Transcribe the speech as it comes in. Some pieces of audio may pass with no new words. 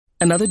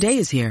Another day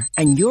is here,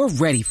 and you're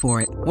ready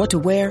for it. What to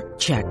wear?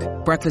 Check.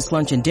 Breakfast,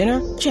 lunch, and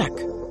dinner? Check.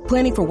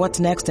 Planning for what's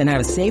next and how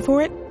to save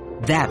for it?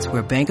 That's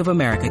where Bank of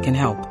America can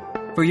help.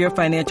 For your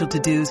financial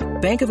to-dos,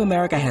 Bank of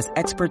America has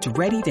experts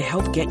ready to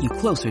help get you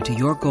closer to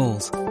your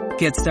goals.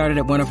 Get started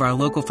at one of our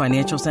local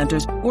financial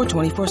centers or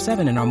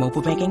 24/7 in our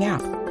mobile banking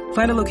app.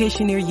 Find a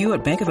location near you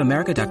at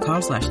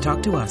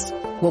bankofamerica.com/talktous.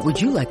 What would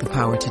you like the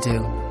power to do?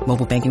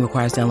 Mobile banking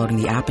requires downloading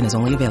the app and is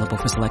only available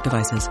for select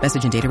devices.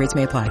 Message and data rates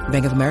may apply.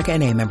 Bank of America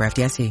NA, member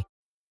FDIC.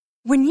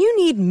 When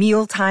you need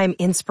mealtime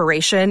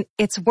inspiration,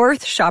 it's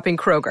worth shopping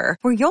Kroger,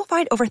 where you'll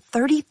find over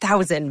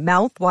 30,000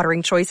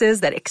 mouth-watering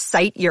choices that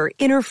excite your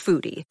inner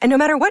foodie. And no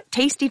matter what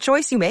tasty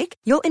choice you make,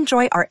 you'll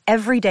enjoy our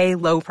everyday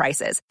low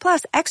prices,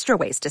 plus extra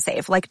ways to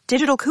save, like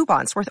digital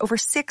coupons worth over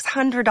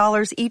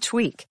 $600 each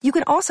week. You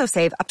can also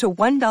save up to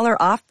 $1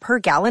 off per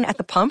gallon at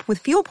the pump with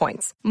fuel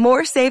points.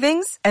 More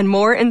savings and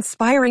more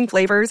inspiring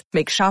flavors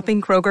make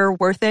shopping Kroger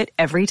worth it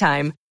every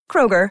time.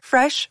 Kroger,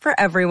 fresh for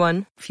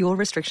everyone. Fuel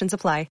restrictions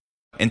apply.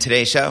 In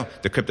today's show,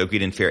 the Crypto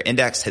Greed and Fear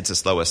Index hits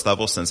its lowest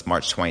level since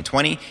March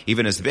 2020,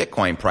 even as the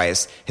Bitcoin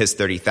price hits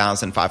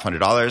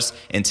 $30,500.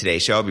 In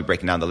today's show, I'll be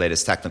breaking down the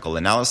latest technical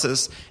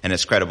analysis, and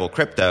as Credible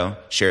Crypto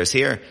shares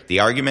here the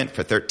argument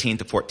for $13,000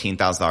 to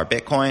 $14,000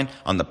 Bitcoin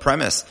on the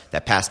premise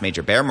that past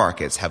major bear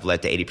markets have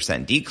led to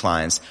 80%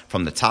 declines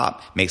from the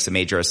top makes a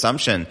major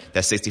assumption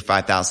that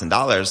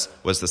 $65,000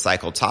 was the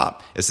cycle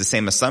top. It's the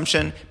same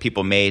assumption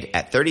people made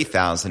at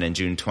 $30,000 in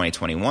June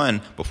 2021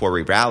 before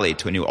we rallied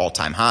to a new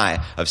all-time high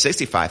of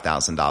 $65,000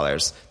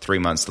 3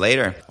 months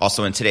later.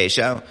 Also in today's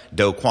show,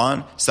 Do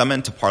Kwon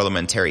summoned to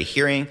parliamentary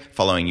hearing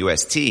following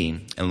UST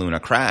and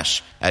Luna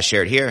crash. As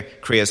shared here,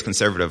 Korea's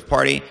Conservative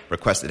Party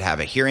requested to have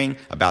a hearing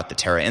about the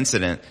Terra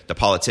incident. The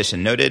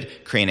politician noted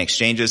Korean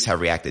exchanges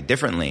have reacted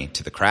differently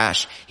to the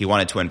crash. He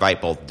wanted to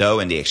invite both Do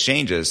and the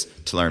exchanges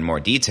to learn more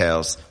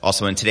details.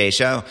 Also in today's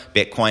show,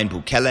 Bitcoin,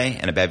 Bukele,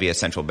 and a bevy of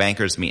central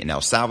bankers meet in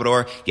El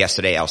Salvador.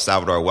 Yesterday, El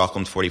Salvador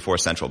welcomed 44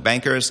 central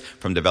bankers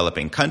from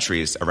developing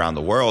countries around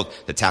the world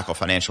to tackle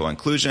financial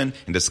inclusion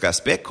and discuss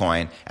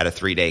Bitcoin at a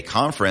 3-day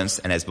conference.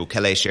 And as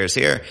Bukele shares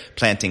here,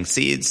 planting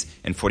seeds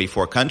in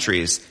 44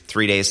 countries,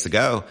 3 days to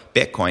go.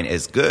 Bitcoin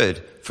is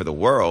good for the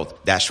world.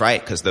 That's right,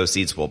 because those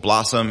seeds will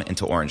blossom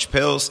into orange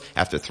pills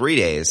after 3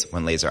 days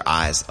when laser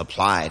eyes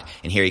applied.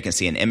 And here you can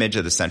see an image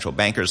of the central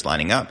bankers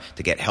lining up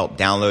to get help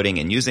downloading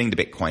and using the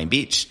Bitcoin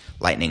Beach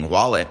Lightning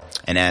Wallet.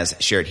 And as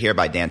shared here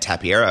by Dan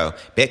Tapiero,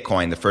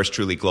 Bitcoin, the first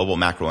truly global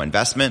macro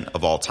investment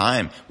of all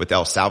time, with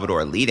El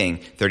Salvador leading,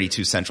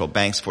 32 central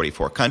banks,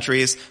 44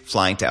 countries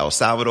flying to El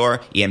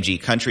Salvador,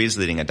 EMG countries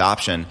leading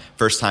adoption,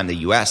 first time the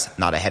U.S.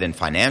 not ahead in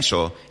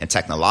financial and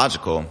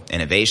technological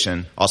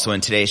innovation. Also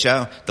in today's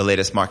show, the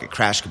latest market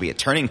crash could be a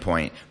turning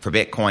point for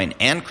Bitcoin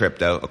and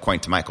crypto, according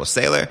to Michael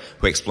Saylor,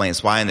 who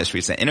explains why in this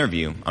recent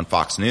interview on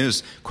Fox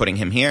News. Quoting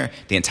him here,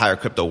 the entire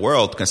crypto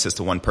world consists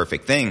of one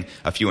perfect thing,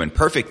 a few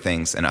imperfect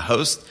things, and a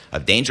host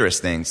of dangerous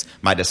things.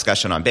 My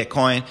discussion on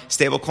Bitcoin,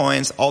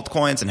 stablecoins,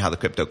 altcoins, and how the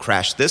crypto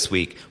crash this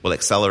week will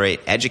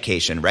accelerate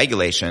education,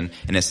 regulation,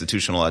 and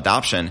institutional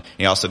adoption.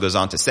 He also goes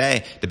on to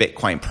say the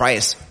Bitcoin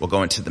price will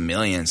go into the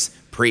millions.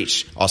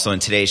 Preach. Also in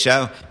today's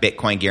show,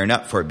 Bitcoin gearing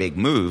up for a big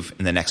move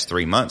in the next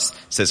 3 months,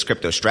 says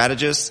crypto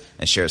strategist,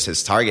 and shares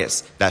his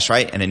targets. That's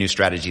right, in a new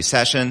strategy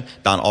session,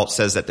 Don Alt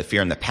says that the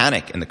fear and the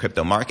panic in the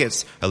crypto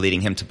markets are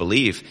leading him to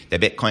believe that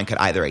Bitcoin could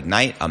either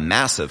ignite a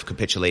massive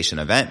capitulation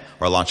event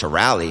or launch a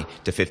rally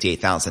to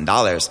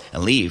 $58,000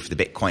 and leave the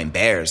Bitcoin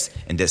bears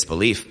in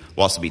disbelief.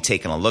 We'll also be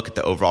taking a look at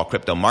the overall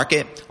crypto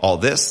market. All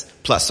this,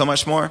 plus so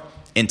much more,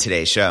 in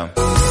today's show.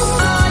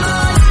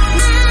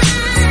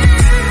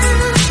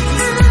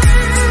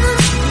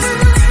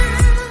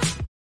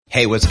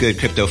 Hey, what's good,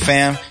 crypto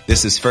fam?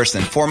 This is first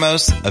and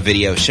foremost a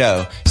video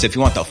show. So if you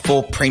want the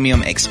full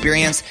premium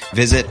experience,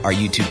 visit our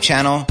YouTube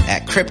channel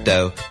at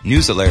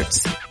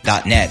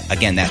cryptonewsalerts.net.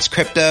 Again, that's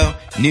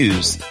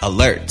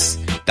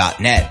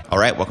cryptonewsalerts.net. All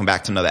right, welcome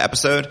back to another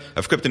episode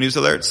of Crypto News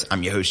Alerts.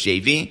 I'm your host,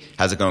 JV.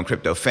 How's it going,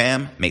 crypto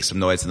fam? Make some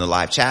noise in the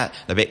live chat.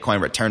 The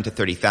Bitcoin returned to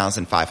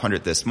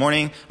 30,500 this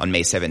morning on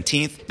May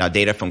 17th. Now,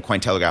 data from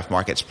Cointelegraph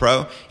Markets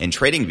Pro and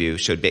TradingView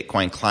showed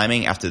Bitcoin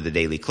climbing after the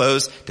daily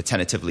close to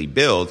tentatively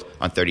build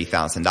on $30,000.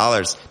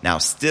 Now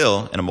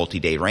still in a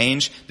multi-day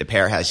range, the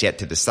pair has yet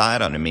to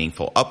decide on a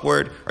meaningful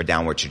upward or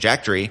downward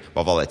trajectory,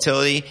 while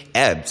volatility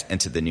ebbed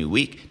into the new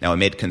week. Now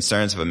amid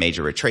concerns of a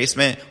major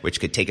retracement, which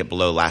could take it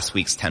below last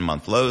week's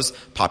 10-month lows,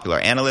 popular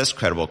analyst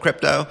Credible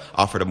Crypto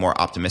offered a more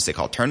optimistic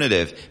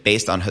alternative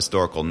based on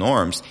historical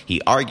norms.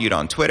 He argued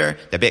on Twitter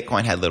that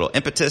Bitcoin had little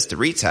impetus to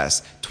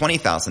retest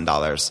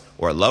 $20,000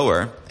 or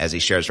lower. As he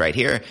shares right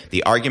here,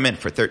 the argument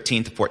for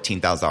 $13,000 to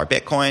 $14,000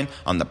 Bitcoin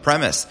on the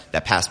premise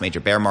that past major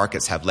bear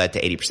markets have led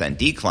to 80%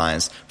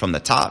 declines from the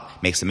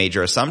top makes a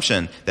major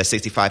assumption that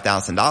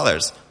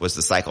 $65,000 was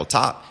the cycle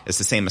top. It's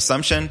the same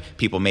assumption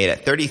people made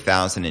at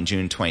 $30,000 in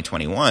June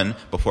 2021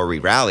 before we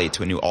rallied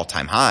to a new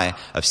all-time high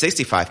of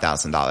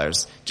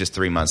 $65,000 just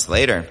 3 months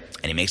later.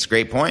 And he makes a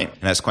great point.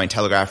 And as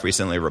Cointelegraph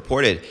recently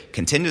reported,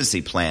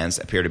 contingency plans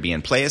appear to be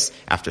in place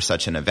after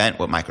such an event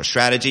with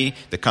MicroStrategy,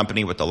 the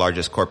company with the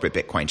largest corporate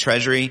Bitcoin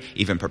treasury,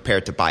 even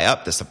prepared to buy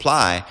up the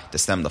supply to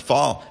stem the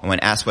fall. And when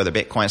asked whether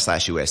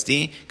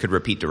Bitcoin/USD could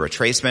repeat the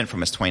retracement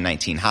from its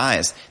 2019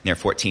 highs near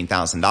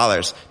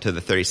 $14,000 to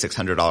the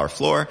 $3,600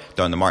 floor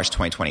during the March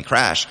 2020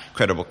 crash,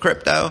 Credible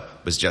Crypto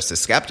was just as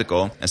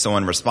skeptical. And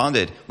someone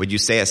responded, would you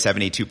say a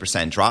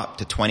 72% drop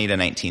to $20,000 to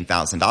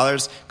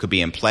 $19,000 could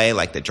be in play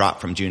like the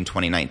drop from June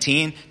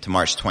 2019 to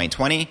March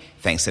 2020?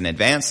 Thanks in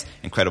advance.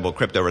 And Credible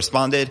Crypto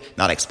responded,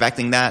 not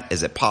expecting that.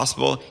 Is it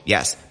possible?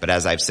 Yes. But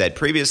as I've said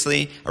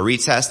previously, a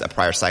retest of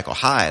prior cycle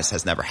highs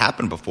has never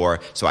happened before,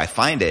 so I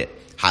find it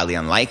highly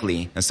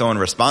unlikely. And someone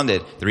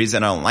responded, the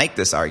reason I don't like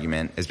this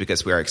argument is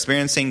because we are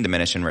experiencing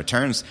diminishing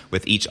returns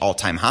with each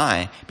all-time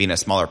high being a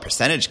smaller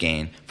percentage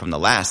gain from the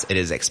last. It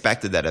is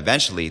expected that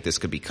eventually this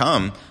could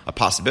become a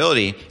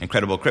possibility. And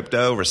Credible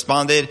Crypto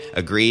responded,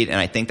 agreed, and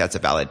I think that's a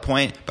valid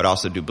point, but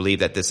also do believe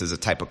that this is a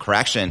type of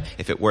correction,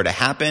 if it were to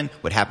happen,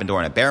 would happen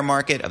during a bear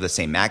market of the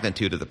same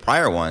magnitude of the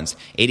prior ones,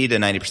 80 to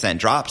 90%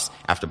 drops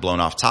after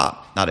blown off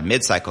top, not a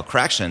mid-cycle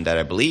correction that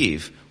I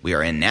believe we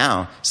are in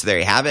now. So there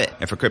you have it.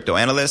 And for crypto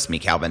analyst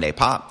Mikhail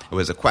Bende-Pop, it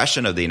was a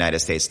question of the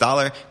United States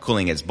dollar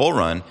cooling its bull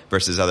run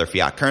versus other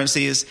fiat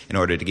currencies in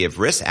order to give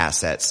risk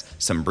assets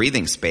some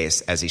breathing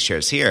space, as he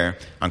shares here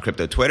on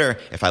Crypto Twitter.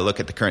 If I look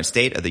at the current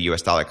state of the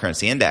US dollar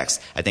currency index,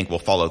 I think we'll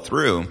follow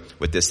through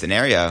with this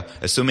scenario,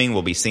 assuming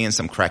we'll be seeing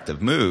some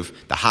corrective move.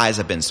 The highs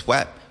have been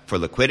swept for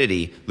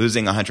liquidity,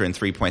 losing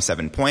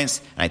 103.7 points,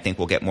 and I think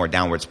we'll get more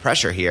downwards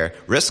pressure here,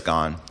 risk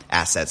on,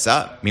 assets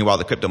up. Meanwhile,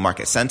 the crypto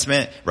market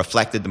sentiment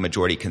reflected the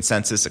majority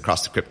consensus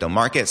across the crypto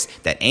markets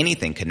that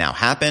anything could now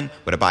happen,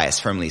 with a bias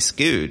firmly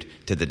skewed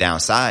to the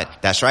downside.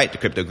 That's right, the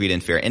Crypto Greed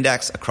and Fear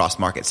Index, a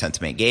cross-market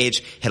sentiment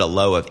gauge, hit a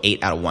low of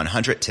 8 out of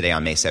 100 today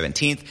on May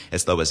 17th,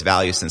 its lowest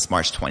value since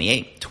March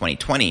 28,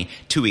 2020,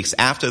 2 weeks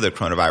after the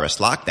coronavirus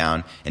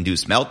lockdown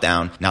induced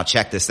meltdown. Now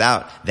check this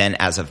out. Then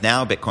as of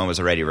now, Bitcoin was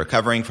already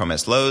recovering from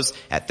its lows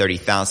at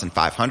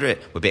 30,500,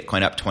 with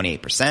Bitcoin up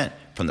 28%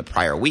 from the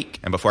prior week.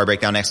 And before I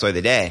break down next story of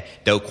the day,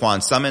 Do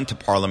Kwon summoned to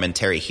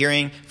parliamentary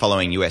hearing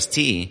following UST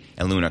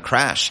and Luna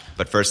crash.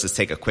 But first, let's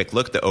take a quick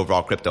look at the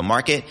overall crypto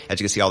market. As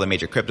you can see, all the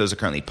major cryptos are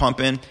currently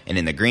pumping and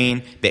in the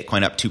green.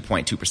 Bitcoin up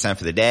 2.2%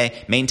 for the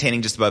day,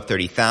 maintaining just above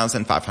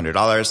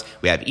 $30,500.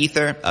 We have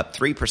Ether up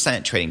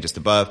 3%, trading just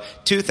above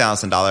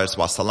 $2,000,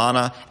 while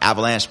Solana,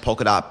 Avalanche,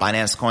 Polkadot,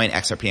 Binance Coin,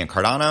 XRP, and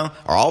Cardano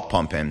are all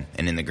pumping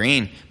and in the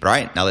green. But all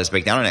right, now let's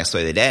break down our next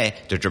story of the day.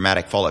 The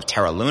dramatic fall of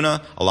Terra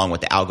Luna, along with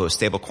the algo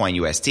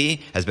stablecoin UST,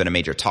 has been a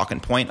major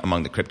talking point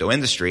among the crypto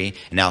industry,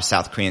 and now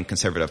South Korean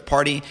Conservative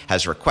Party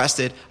has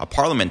requested a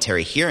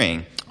parliamentary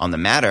hearing on the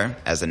matter.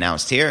 As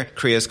announced here,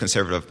 Korea's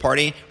Conservative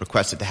Party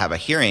requested to have a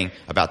hearing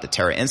about the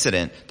Terra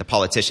incident. The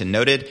politician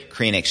noted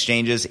Korean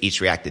exchanges each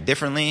reacted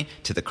differently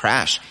to the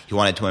crash. He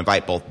wanted to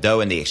invite both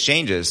Do and the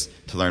exchanges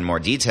to learn more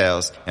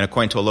details. And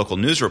according to a local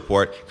news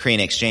report, Korean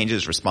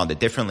exchanges responded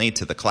differently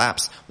to the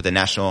collapse, with the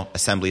National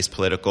Assembly's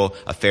Political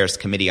Affairs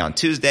Committee on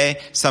Tuesday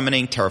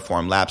summoning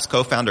Terraform Labs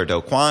co-founder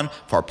Do Kwon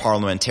for a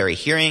parliamentary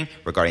hearing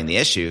regarding the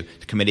issue.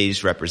 The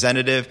committee's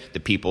representative, the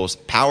People's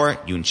Power,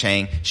 Yoon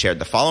Chang, shared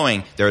the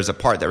following. There is a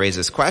part that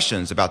raises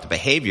questions about the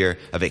behavior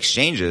of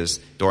exchanges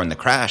during the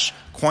crash.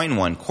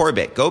 CoinOne,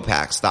 Corebit,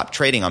 GoPack stopped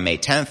trading on May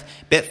 10th.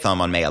 BitThumb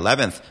on May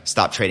 11th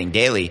stopped trading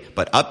daily,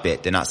 but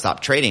Upbit did not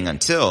stop trading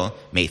until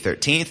May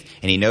 13th.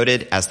 And he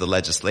noted, as the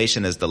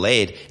legislation is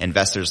delayed,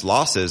 investors'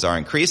 losses are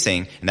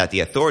increasing, and that the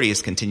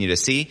authorities continue to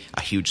see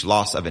a huge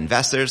loss of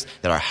investors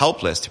that are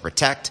helpless to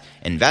protect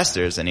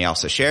investors. And he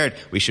also shared,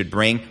 we should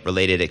bring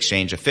related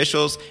exchange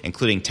officials,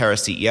 including Terra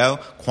CEO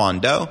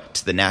Kwon Do,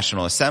 to the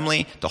National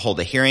Assembly to hold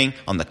a hearing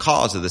on the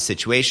cause of the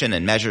situation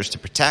and measures to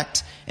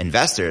protect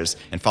investors.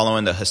 And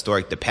following the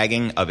historic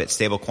depegging of its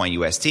stablecoin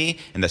UST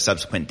and the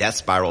subsequent death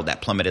spiral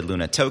that plummeted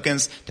Luna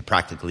tokens to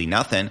practically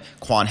nothing,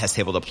 Kwon has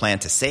tabled a plan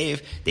to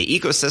save the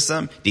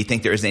ecosystem. Do you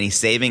think there is any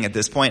saving at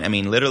this point? I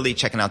mean, literally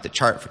checking out the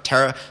chart for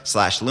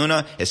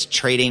Terra/Luna is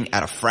trading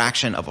at a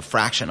fraction of a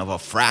fraction of a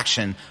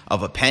fraction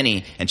of a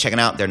penny. And checking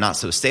out their not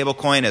so stable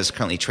coin is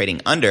currently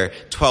trading under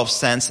 12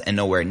 cents and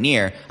nowhere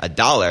near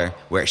 $1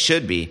 where it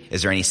should be.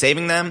 Is there any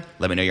saving them?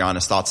 Let me know your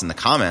honest thoughts in the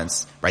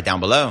comments right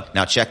down below.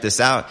 Now check this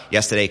out.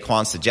 Yesterday,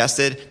 Kwon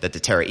suggested that the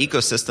Terra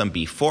ecosystem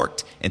be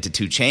forked into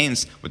two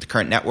chains, with the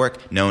current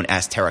network known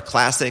as Terra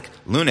Classic,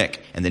 Lunic,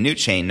 and the new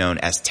chain known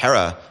as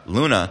Terra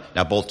Luna.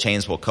 Now both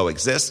chains will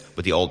coexist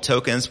with the old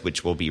tokens,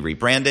 which will be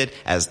rebranded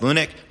as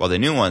Lunic, while the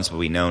new ones will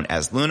be known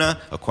as Luna,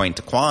 according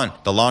to Kwon.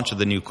 The launch of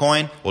the new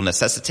coin will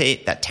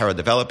necessitate that Terra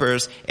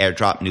developers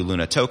airdrop new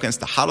Luna tokens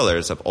to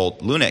hodlers of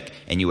old Lunic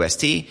and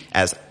UST,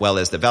 as well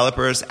as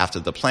developers after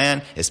the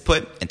plan is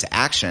put into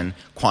action,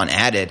 Kwon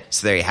added.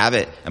 So there you have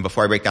it. And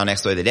before I break down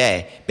next story of the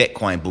day,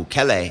 Bitcoin,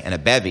 Bukele, and a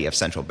bevy of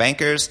central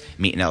bankers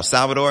meet in El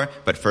Salvador.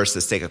 But first,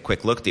 let's take a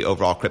quick look at the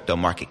overall crypto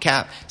market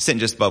cap, sitting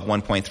just above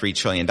 $1.3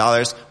 trillion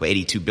with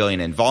 $82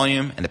 billion in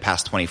volume in the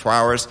past 24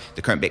 hours.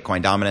 The current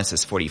Bitcoin dominance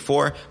is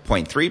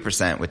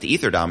 44.3%, with the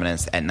Ether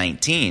dominance at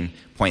 19.3%.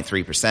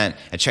 0.3%.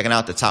 And checking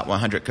out the top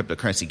 100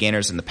 cryptocurrency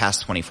gainers in the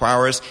past 24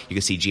 hours, you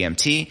can see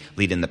GMT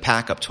leading the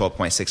pack up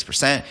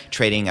 12.6%,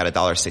 trading at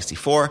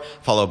 $1.64,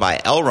 followed by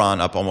Elrond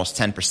up almost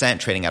 10%,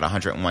 trading at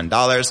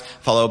 $101,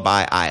 followed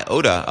by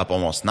IOTA up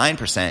almost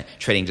 9%,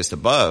 trading just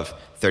above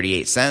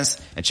 38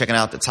 cents. And checking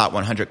out the top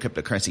 100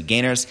 cryptocurrency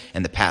gainers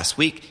in the past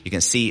week, you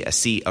can see a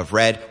sea of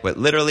red with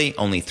literally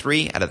only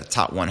 3 out of the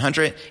top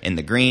 100 in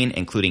the green,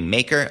 including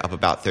Maker up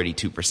about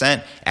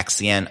 32%,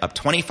 XCN up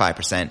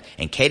 25%,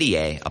 and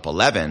KDA up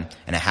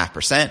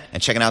 11.5%.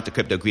 And checking out the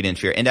Crypto Greed and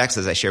Fear Index,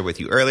 as I shared with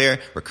you earlier,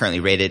 we're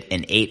currently rated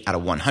an 8 out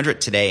of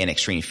 100 today in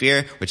extreme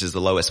fear, which is the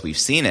lowest we've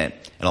seen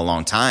it in a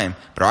long time.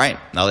 But all right,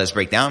 now let's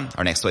break down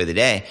our next play of the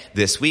day.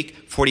 This week,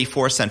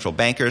 44 central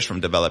bankers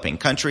from developing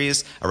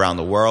countries around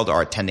the world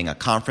are attending a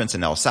conference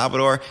in El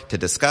Salvador to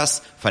discuss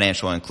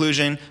financial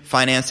inclusion,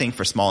 financing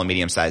for small and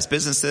medium-sized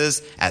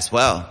businesses, as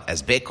well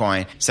as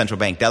Bitcoin. Central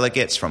bank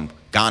delegates from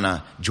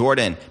Ghana,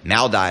 Jordan,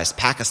 Maldives,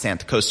 Pakistan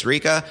to Costa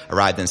Rica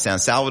arrived in San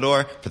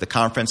Salvador for the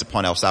conference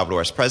upon El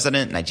Salvador's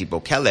president, Nayib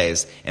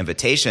Bukele's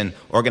invitation,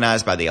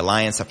 organized by the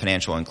Alliance of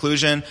Financial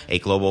Inclusion, a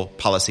global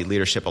policy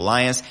leadership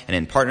alliance, and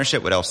in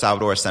partnership with El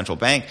Salvador Central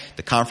Bank.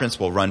 The conference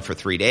will run for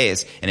 3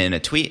 days. And in a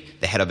tweet,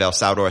 the head of El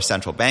Salvador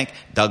Central Bank,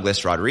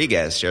 Douglas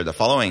Rodriguez, shared the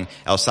following: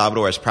 El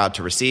Salvador is proud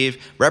to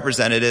receive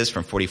representatives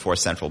from 44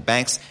 central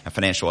banks and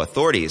financial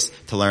authorities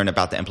to learn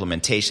about the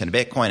implementation of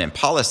Bitcoin and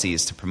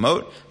policies to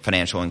promote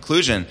financial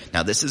inclusion.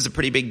 Now, this is a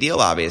pretty big deal,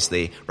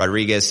 obviously.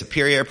 Rodriguez's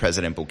superior,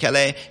 President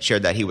Bukele,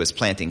 shared that he was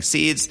planting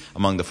seeds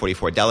among the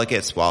 44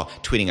 delegates while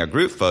tweeting a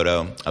group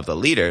photo of the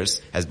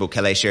leaders. As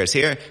Bukele shares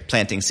here,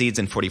 planting seeds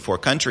in 44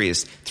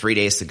 countries, 3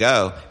 days to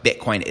go.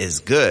 Bitcoin is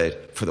good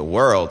for the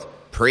world.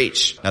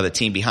 Preach. Now, the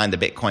team behind the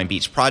Bitcoin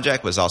Beach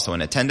project was also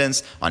in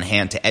attendance, on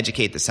hand to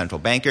educate the central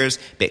bankers.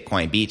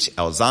 Bitcoin Beach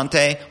El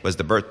Zante was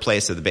the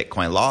birthplace of the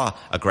Bitcoin Law,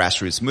 a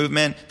grassroots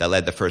movement that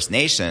led the First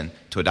Nation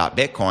to adopt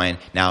Bitcoin.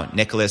 Now,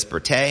 Nicholas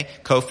Berthet,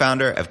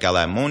 co-founder of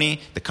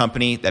Galamuni, the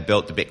company that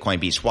built the Bitcoin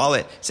Beach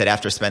wallet, said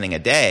after spending a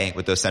day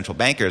with those central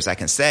bankers, I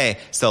can say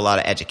still a lot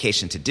of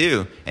education to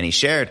do. And he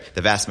shared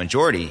the vast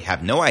majority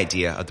have no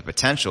idea of the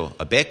potential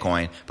of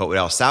Bitcoin, but with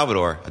El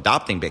Salvador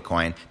adopting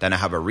Bitcoin, then I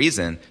have a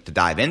reason to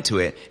dive into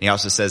it. And he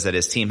also says that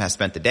his team has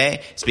spent the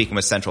day speaking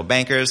with central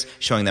bankers,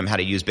 showing them how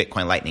to use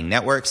Bitcoin Lightning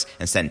networks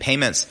and send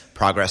payments.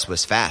 Progress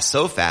was fast,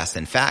 so fast,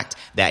 in fact,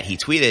 that he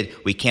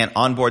tweeted, we can't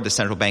onboard the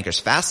central bankers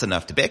fast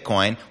enough to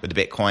Bitcoin with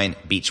the Bitcoin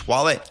Beach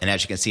wallet. And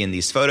as you can see in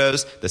these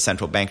photos, the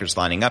central bankers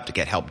lining up to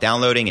get help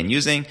downloading and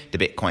using the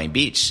Bitcoin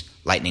Beach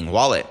Lightning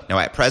wallet. Now,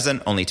 at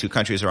present, only 2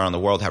 countries around the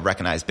world have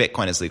recognized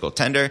Bitcoin as legal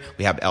tender.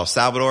 We have El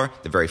Salvador,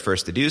 the very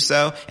first to do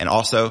so, and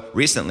also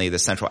recently the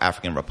Central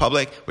African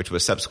Republic, which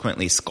was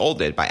subsequently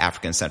scolded by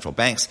African central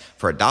banks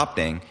for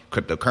adopting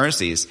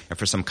cryptocurrencies. And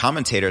for some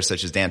commentators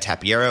such as Dan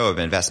Tapiero of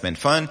investment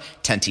fund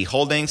Tenti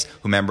Holdings,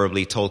 who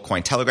memorably told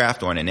Cointelegraph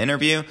during an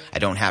interview, I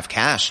don't have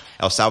cash.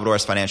 El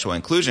Salvador's Financial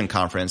Inclusion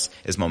Conference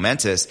is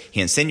momentous. He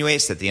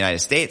insinuates that the United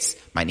States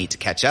might need to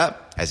catch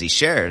up, as he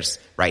shares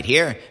right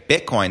here.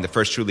 Bitcoin, the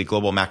first truly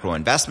global macro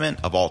investment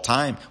of all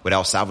time, with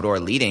El Salvador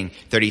leading,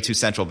 32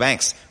 central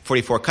banks,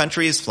 44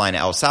 countries flying to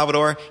El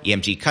Salvador,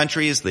 EMG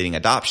countries leading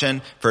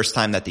adoption, first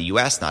time that the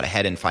U.S. not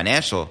ahead in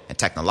financial and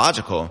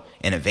technological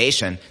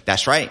innovation.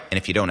 That's right. And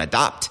if you don't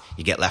adopt,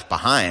 you get left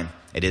behind.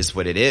 It is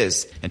what it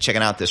is. And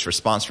checking out this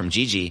response from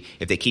Gigi,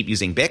 if they keep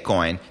using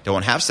Bitcoin, they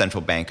won't have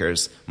central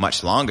bankers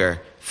much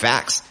longer.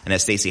 Facts. And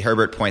as Stacey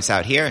Herbert points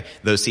out here,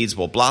 those seeds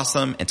will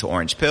blossom into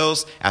orange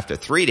pills after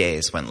 3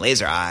 days when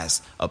laser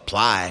eyes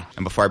apply.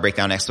 And before I break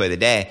down next way of the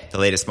day, the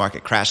latest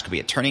market crash could be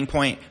a turning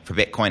point for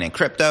Bitcoin and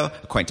crypto,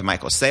 according to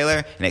Michael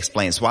Saylor, and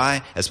explains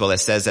why, as well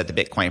as says that the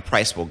Bitcoin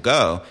price will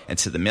go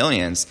into the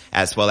millions,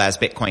 as well as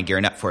Bitcoin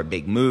gearing up for a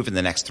big move in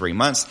the next 3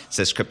 months,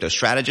 says crypto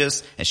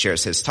strategist, and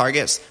shares his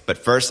targets. But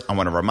first, I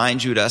want to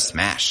remind you to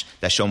smash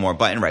that show more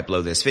button right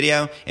below this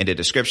video in the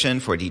description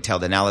for a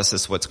detailed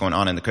analysis of what's going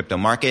on in the crypto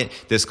market.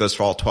 This goes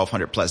for all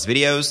 1,200 plus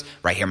videos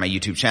right here on my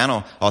YouTube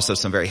channel. Also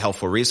some very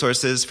helpful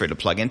resources for you to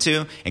plug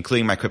into,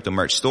 including my crypto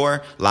merch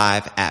store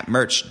live at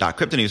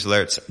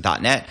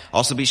merch.cryptonewsalerts.net.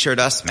 Also be sure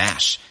to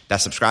smash that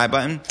subscribe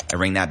button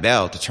and ring that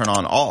bell to turn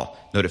on all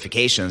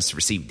notifications to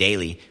receive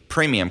daily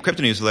premium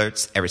crypto news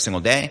alerts every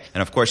single day.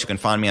 And of course, you can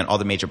find me on all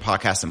the major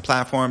podcasting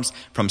platforms,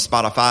 from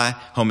Spotify,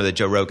 home of the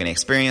Joe Rogan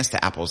Experience,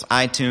 to Apple's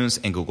iTunes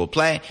and Google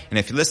Play. And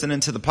if you're listening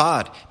to the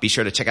pod, be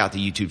sure to check out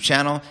the YouTube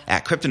channel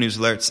at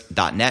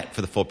cryptonewsalerts.net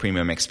for the full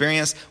premium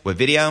experience with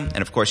video.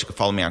 And of course, you can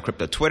follow me on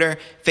crypto Twitter,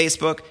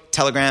 Facebook,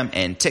 Telegram,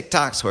 and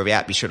TikTok. So wherever you're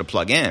at, be sure to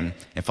plug in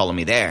and follow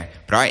me there.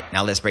 But all right,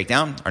 now let's break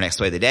down our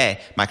next way of the day.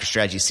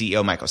 MicroStrategy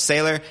CEO Michael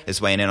Saylor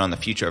is weighing in on the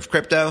future of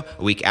crypto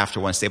a week after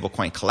one stablecoin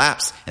Bitcoin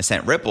collapse and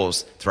sent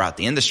ripples throughout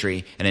the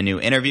industry. In a new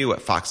interview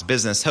with Fox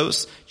Business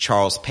host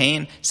Charles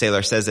Payne,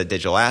 Saylor says that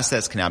digital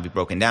assets can now be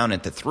broken down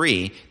into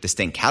 3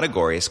 distinct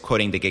categories.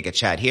 Quoting the Giga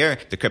Chad here,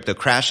 the crypto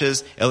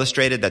crashes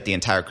illustrated that the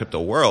entire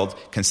crypto world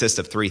consists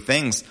of 3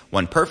 things.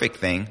 One perfect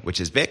thing, which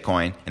is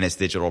Bitcoin and its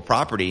digital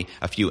property.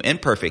 A few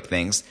imperfect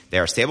things. They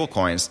are stable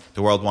coins.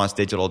 The world wants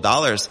digital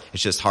dollars.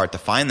 It's just hard to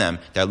find them.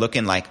 They're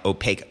looking like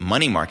opaque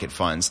money market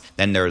funds.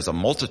 Then there's a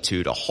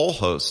whole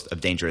host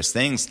of dangerous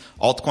things.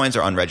 Altcoins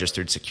are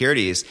unregistered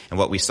securities. And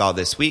what we saw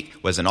this week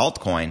was an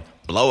altcoin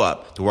blow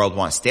up. The world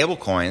wants stable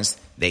coins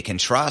they can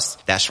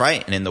trust. That's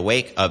right. And in the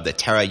wake of the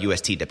Terra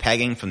UST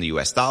depegging from the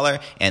US dollar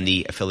and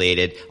the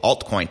affiliated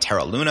altcoin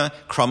Terra Luna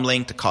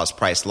crumbling to cause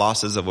price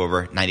losses of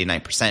over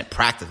 99%,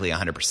 practically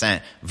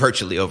 100%,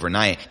 virtually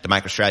overnight, the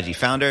MicroStrategy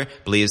founder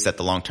believes that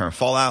the long-term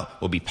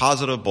fallout will be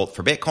positive both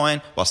for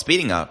Bitcoin while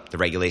speeding up the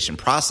regulation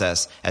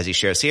process. As he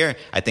shares here,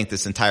 I think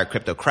this entire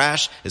crypto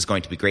crash is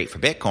going to be great for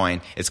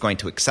Bitcoin. It's going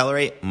to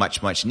accelerate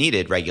much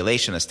needed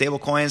regulation of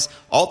stablecoins,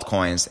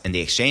 altcoins, and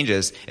the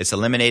exchanges. It's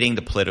eliminating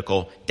the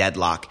political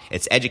deadlock.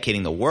 It's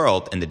educating the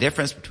world in the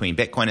difference between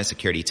Bitcoin and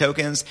security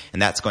tokens,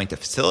 and that's going to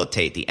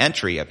facilitate the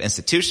entry of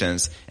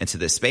institutions into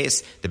this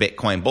space. The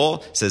Bitcoin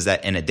bull says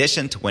that in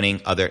addition to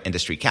winning other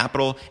industry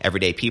capital,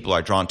 everyday people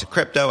are drawn to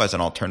crypto as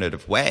an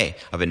alternative way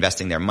of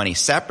investing their money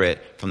separate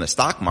from the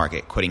stock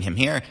market. Quoting him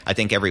here, I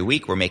think every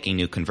week we're making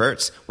new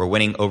converts. We're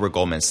winning over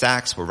Goldman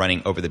Sachs. We're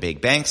running over the big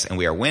banks, and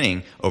we are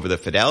winning over the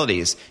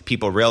Fidelities.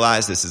 People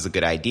realize this is a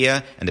good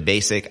idea, and the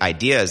basic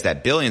idea is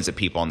that billions of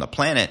people on the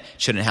planet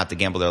shouldn't have to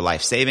gamble their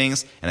life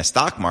savings in a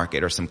stock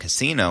market or some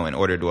casino in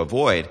order to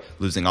avoid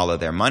losing all of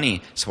their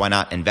money. So why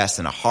not invest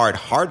in a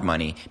hard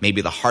money,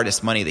 maybe the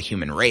hardest money the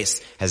human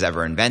race has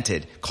ever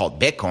invented, called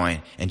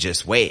Bitcoin, and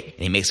just wait.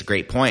 And he makes a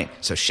great point.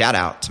 So shout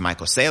out to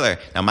Michael Saylor.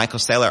 Now, Michael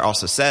Saylor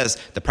also says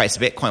the price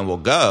of Bitcoin will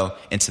go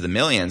into the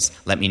millions.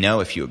 Let me know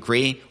if you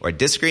agree or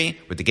disagree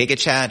with the Giga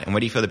Chad, and what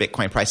do you feel the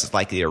Bitcoin price is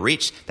likely to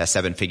reach that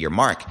 7-figure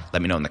mark?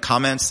 Let me know in the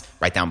comments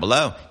right down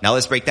below. Now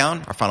let's break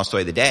down our final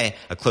story of the day.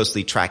 A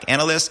closely tracked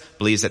analyst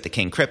believes that the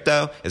King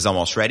Crypto is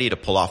almost ready to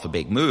pull off a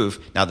big move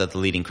now that the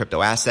leading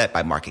crypto asset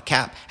by market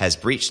cap has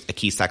breached a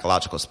key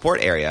psychological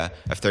support area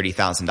of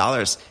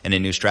 $30,000. In a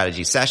new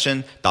strategy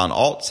session, Don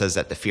Alt says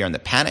that the fear and the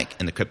panic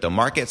in the crypto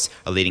markets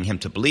are leading him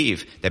to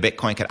believe that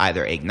Bitcoin could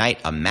either ignite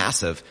a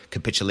massive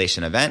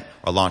capitulation event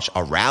or launch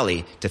a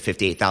rally to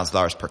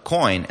 $58,000 per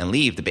coin and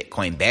leave the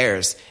Bitcoin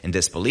bears in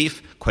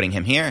disbelief. Quoting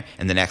him here,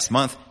 in the next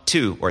month,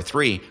 2 or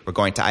 3, we're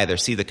going to either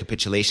see the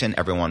capitulation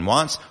everyone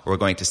wants, or we're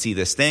going to see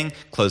this thing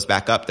close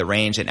back up the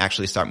range and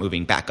actually start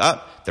moving back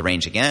up the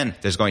range again.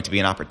 There's going to be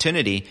an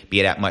opportunity, be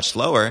it at much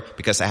lower,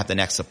 because I have the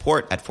next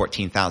support at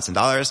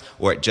 $14,000,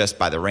 or at just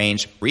by the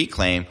range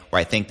reclaim, where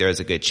I think there is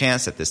a good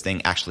chance that this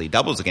thing actually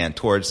doubles again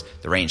towards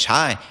the range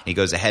high. And he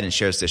goes ahead and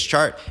shares this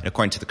chart, and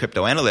according to the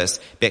crypto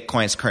analyst,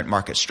 Bitcoin's current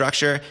market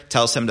structure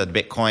tells him that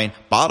the Bitcoin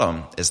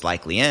bottom is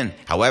likely in.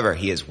 However,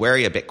 he is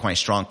wary of Bitcoin's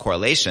strong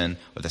correlation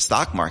with the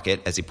stock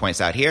market. As he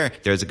points out here,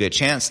 there's a good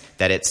chance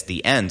that it's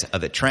the end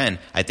of the trend.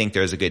 I think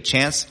there's a good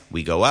chance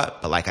we go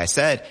up. But like I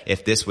said,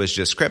 if this was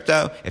just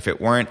crypto, if it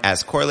weren't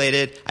as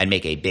correlated, I'd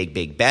make a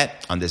big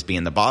bet on this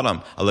being the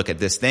bottom. I look at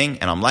this thing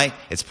and I'm like,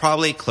 it's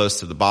probably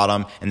close to the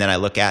bottom. And then I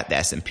look at the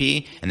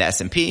S&P, and the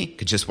S&P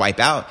could just wipe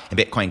out and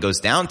Bitcoin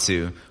goes down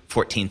to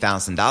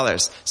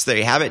 $14,000. So there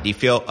you have it. Do you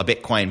feel a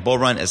Bitcoin bull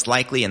run is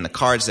likely in the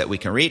cards that we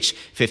can reach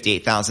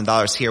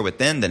 $58,000 here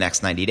within the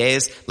next 90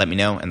 days? Let me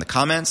know in the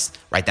comments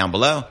right down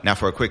below. Now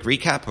for a quick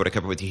recap of what I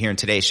covered with you here in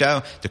today's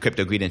show, the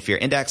Crypto Greed and Fear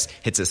Index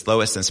hits its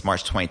lowest since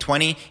March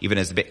 2020, even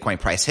as the Bitcoin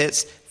price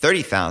hits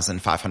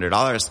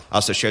 $30,500. I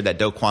also shared that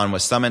Do Kwon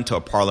was summoned to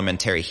a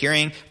parliamentary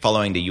hearing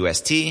following the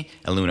UST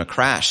and Luna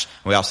crash.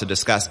 We also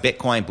discussed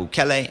Bitcoin,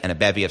 Bukele, and a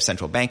bevy of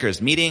central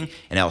bankers meeting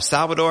in El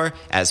Salvador,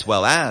 as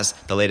well as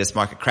the latest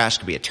market crash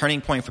could be a turning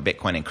point for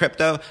Bitcoin and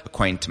crypto,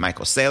 according to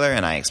Michael Saylor,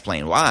 and I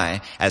explain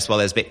why, as well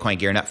as Bitcoin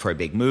gearing up for a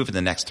big move in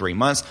the next 3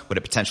 months with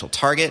a potential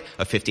target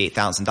of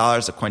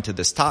 $58,000, according to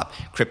this top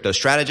crypto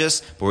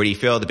strategist. But where do you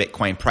feel the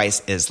Bitcoin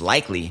price is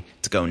likely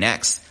to go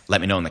next? Let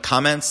me know in the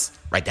comments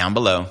right down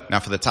below. Now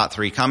for the top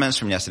 3 comments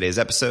from yesterday's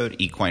episode,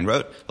 eCoin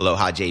wrote,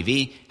 Aloha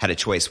JV, had a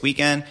choice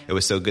weekend. It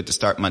was so good to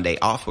start Monday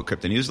off with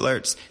crypto news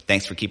alerts.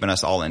 Thanks for keeping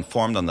us all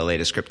informed on the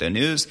latest crypto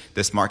news.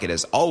 This market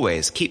is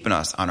always keeping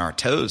us on our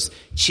toes.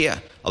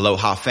 Chia.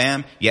 Aloha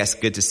fam. Yes,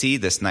 good to see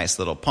this nice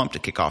little pump to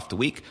kick off the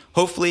week.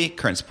 Hopefully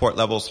current support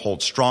levels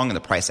hold strong and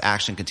the price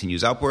action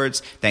continues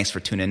upwards. Thanks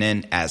for tuning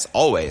in as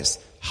always.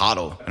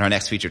 HODL. And our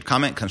next featured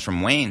comment comes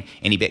from Wayne.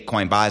 Any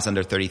Bitcoin buys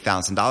under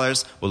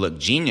 $30,000 will look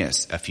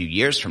genius a few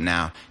years from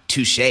now.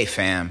 Touche,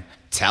 fam.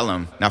 Tell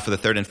him. Now for the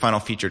third and final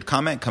featured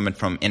comment coming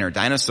from Inner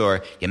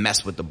Dinosaur. You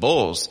mess with the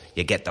bulls,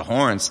 you get the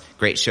horns.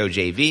 Great show,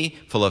 JV.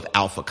 Full of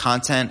alpha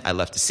content I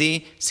love to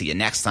see. See you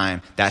next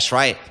time. That's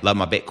right. Love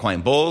my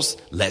Bitcoin bulls.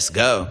 Let's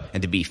go.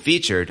 And to be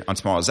featured on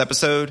tomorrow's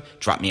episode,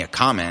 drop me a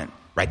comment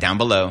right down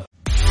below.